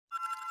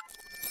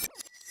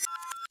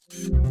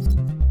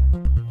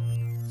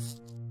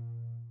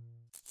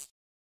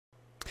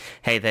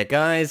Hey there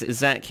guys,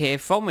 Zach here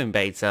from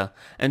WinBeta,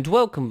 and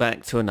welcome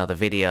back to another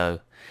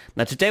video.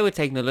 Now today we're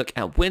taking a look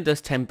at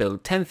Windows 10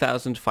 build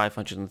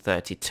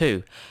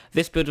 10,532.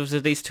 This build was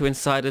released to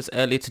insiders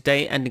earlier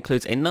today and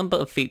includes a number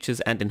of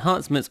features and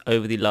enhancements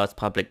over the last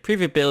public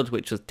preview build,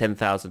 which was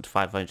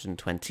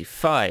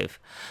 10,525.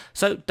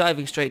 So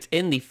diving straight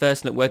in, the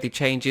first noteworthy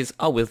changes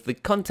are with the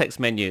context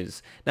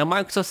menus. Now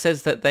Microsoft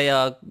says that they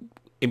are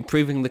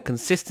improving the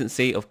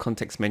consistency of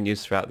context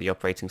menus throughout the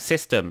operating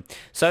system.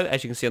 So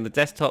as you can see on the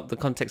desktop, the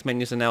context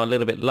menus are now a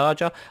little bit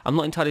larger. I'm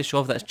not entirely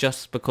sure if that's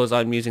just because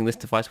I'm using this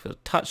device with a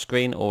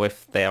touchscreen or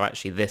if they are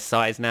actually this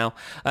size now.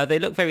 They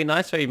look very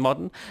nice, very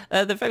modern.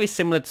 They're very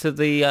similar to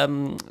the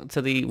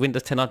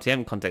Windows 10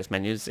 RTM context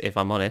menus, if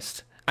I'm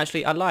honest.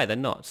 Actually, I lie, they're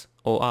not.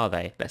 Or are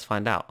they? Let's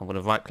find out. I'm going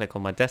to right click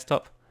on my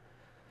desktop.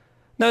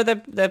 No,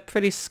 they're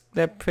pretty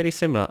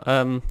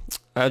similar.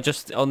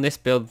 Just on this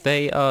build,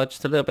 they are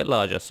just a little bit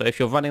larger. So if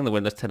you're running the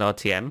Windows 10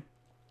 RTM,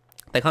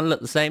 they kind of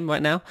look the same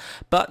right now,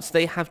 but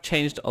they have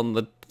changed on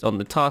the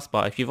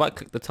taskbar. If you right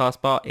click the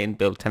taskbar in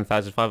build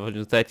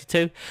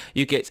 10,532,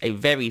 you get a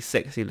very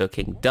sexy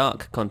looking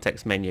dark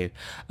context menu.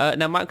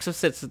 Now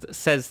Microsoft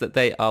says that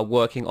they are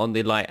working on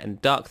the light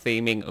and dark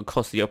theming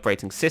across the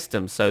operating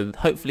system, so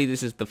hopefully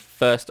this is the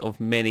first of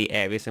many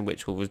areas in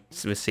which we'll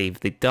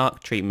receive the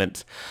dark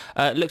treatment.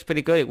 It looks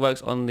pretty good. It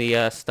works on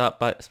the start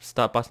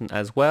button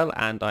as well,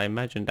 and I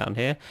imagine down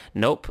here,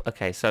 nope.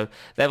 Okay, so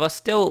there are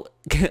still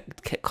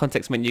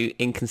context menu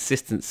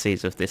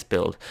inconsistencies of this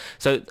build.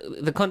 So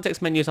the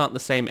context menus aren't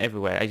the same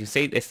everywhere. As you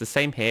see, it's the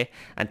same here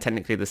and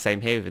technically the same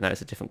here, even though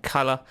it's a different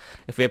color.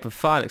 If we open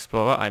File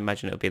Explorer, I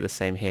imagine it'll be the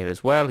same here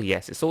as well.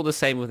 Yes, it's all the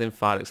same within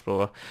File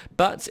Explorer.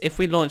 But if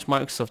we launch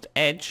Microsoft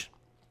Edge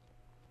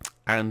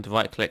and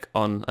right click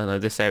on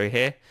this area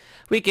here,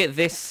 we get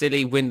this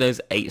silly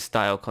Windows 8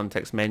 style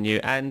context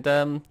menu, and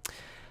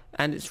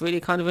it's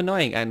really kind of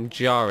annoying and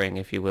jarring,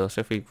 if you will.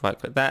 So if we right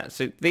click that,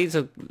 so these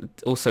are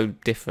also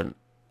different.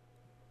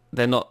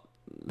 They're not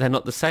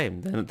the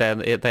same.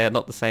 They are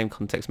not the same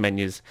context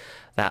menus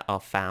that are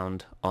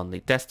found on the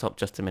desktop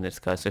just a minute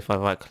ago. So if I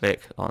right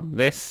click on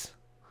this,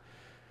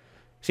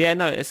 so yeah,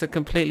 no, it's a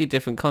completely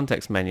different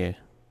context menu.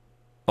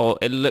 Or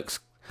it looks,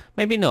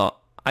 maybe not.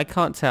 I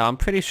can't tell. I'm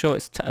pretty sure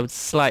it's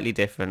slightly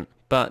different,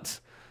 but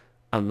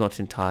I'm not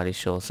entirely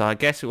sure. So I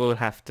guess you'll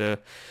have to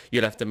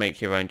make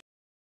your own.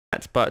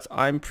 But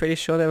I'm pretty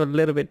sure they're a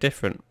little bit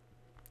different.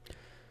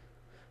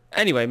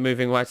 Anyway,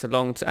 moving right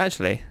along to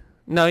actually.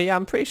 No, yeah,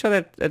 I'm pretty sure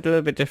they're a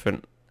little bit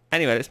different.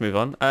 Anyway, let's move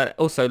on.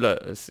 Also,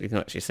 look, as you can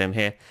actually see them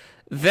here.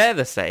 They're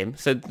the same.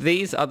 So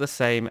these are the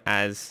same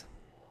as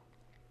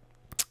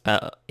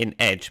in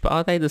Edge, but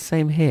are they the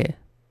same here?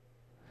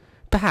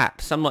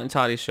 Perhaps. I'm not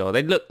entirely sure.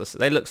 They look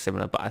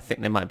similar, but I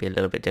think they might be a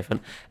little bit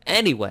different.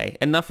 Anyway,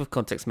 enough of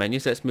context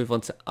menus. Let's move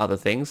on to other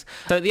things.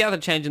 So the other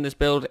change in this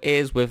build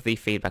is with the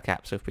feedback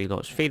app. So if we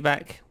launch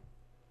feedback,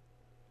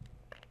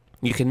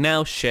 you can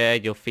now share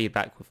your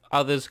feedback with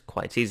others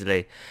quite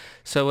easily.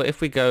 So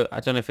if we go, I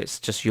don't know if it's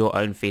just your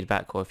own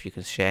feedback or if you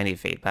can share any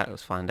feedback.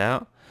 Let's find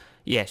out.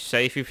 Yes, so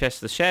if you press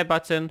the share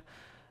button,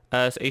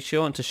 so if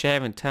you want to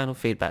share internal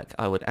feedback,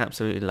 I would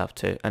absolutely love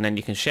to. And then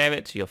you can share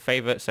it to your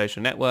favorite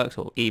social networks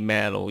or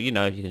email, or you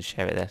can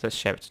share it there. So let's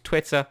share it to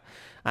Twitter.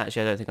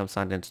 Actually, I don't think I'm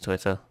signed into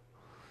Twitter.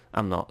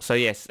 I'm not. So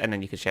yes, and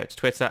then you can share it to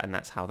Twitter, and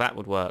that's how that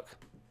would work.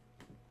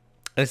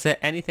 Is there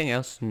anything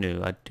else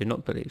new? I do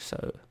not believe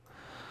so.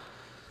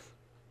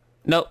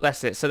 Nope,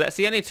 that's it. So that's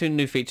the only two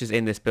new features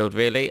in this build,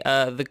 really.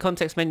 The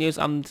context menus,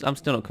 I'm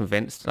still not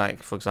convinced.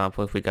 Like, for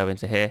example, if we go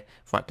into here,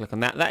 right click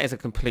on that, that is a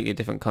completely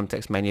different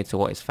context menu to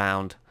what is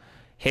found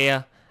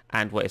here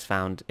and what is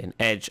found in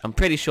Edge. I'm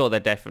pretty sure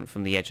they're different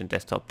from the Edge and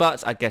desktop,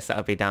 but I guess that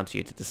would be down to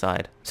you to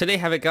decide. So there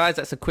you have it, guys.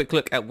 That's a quick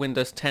look at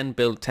Windows 10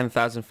 build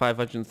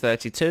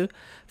 10,532.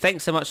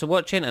 Thanks so much for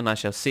watching, and I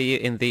shall see you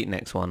in the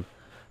next one.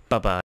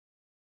 Bye-bye.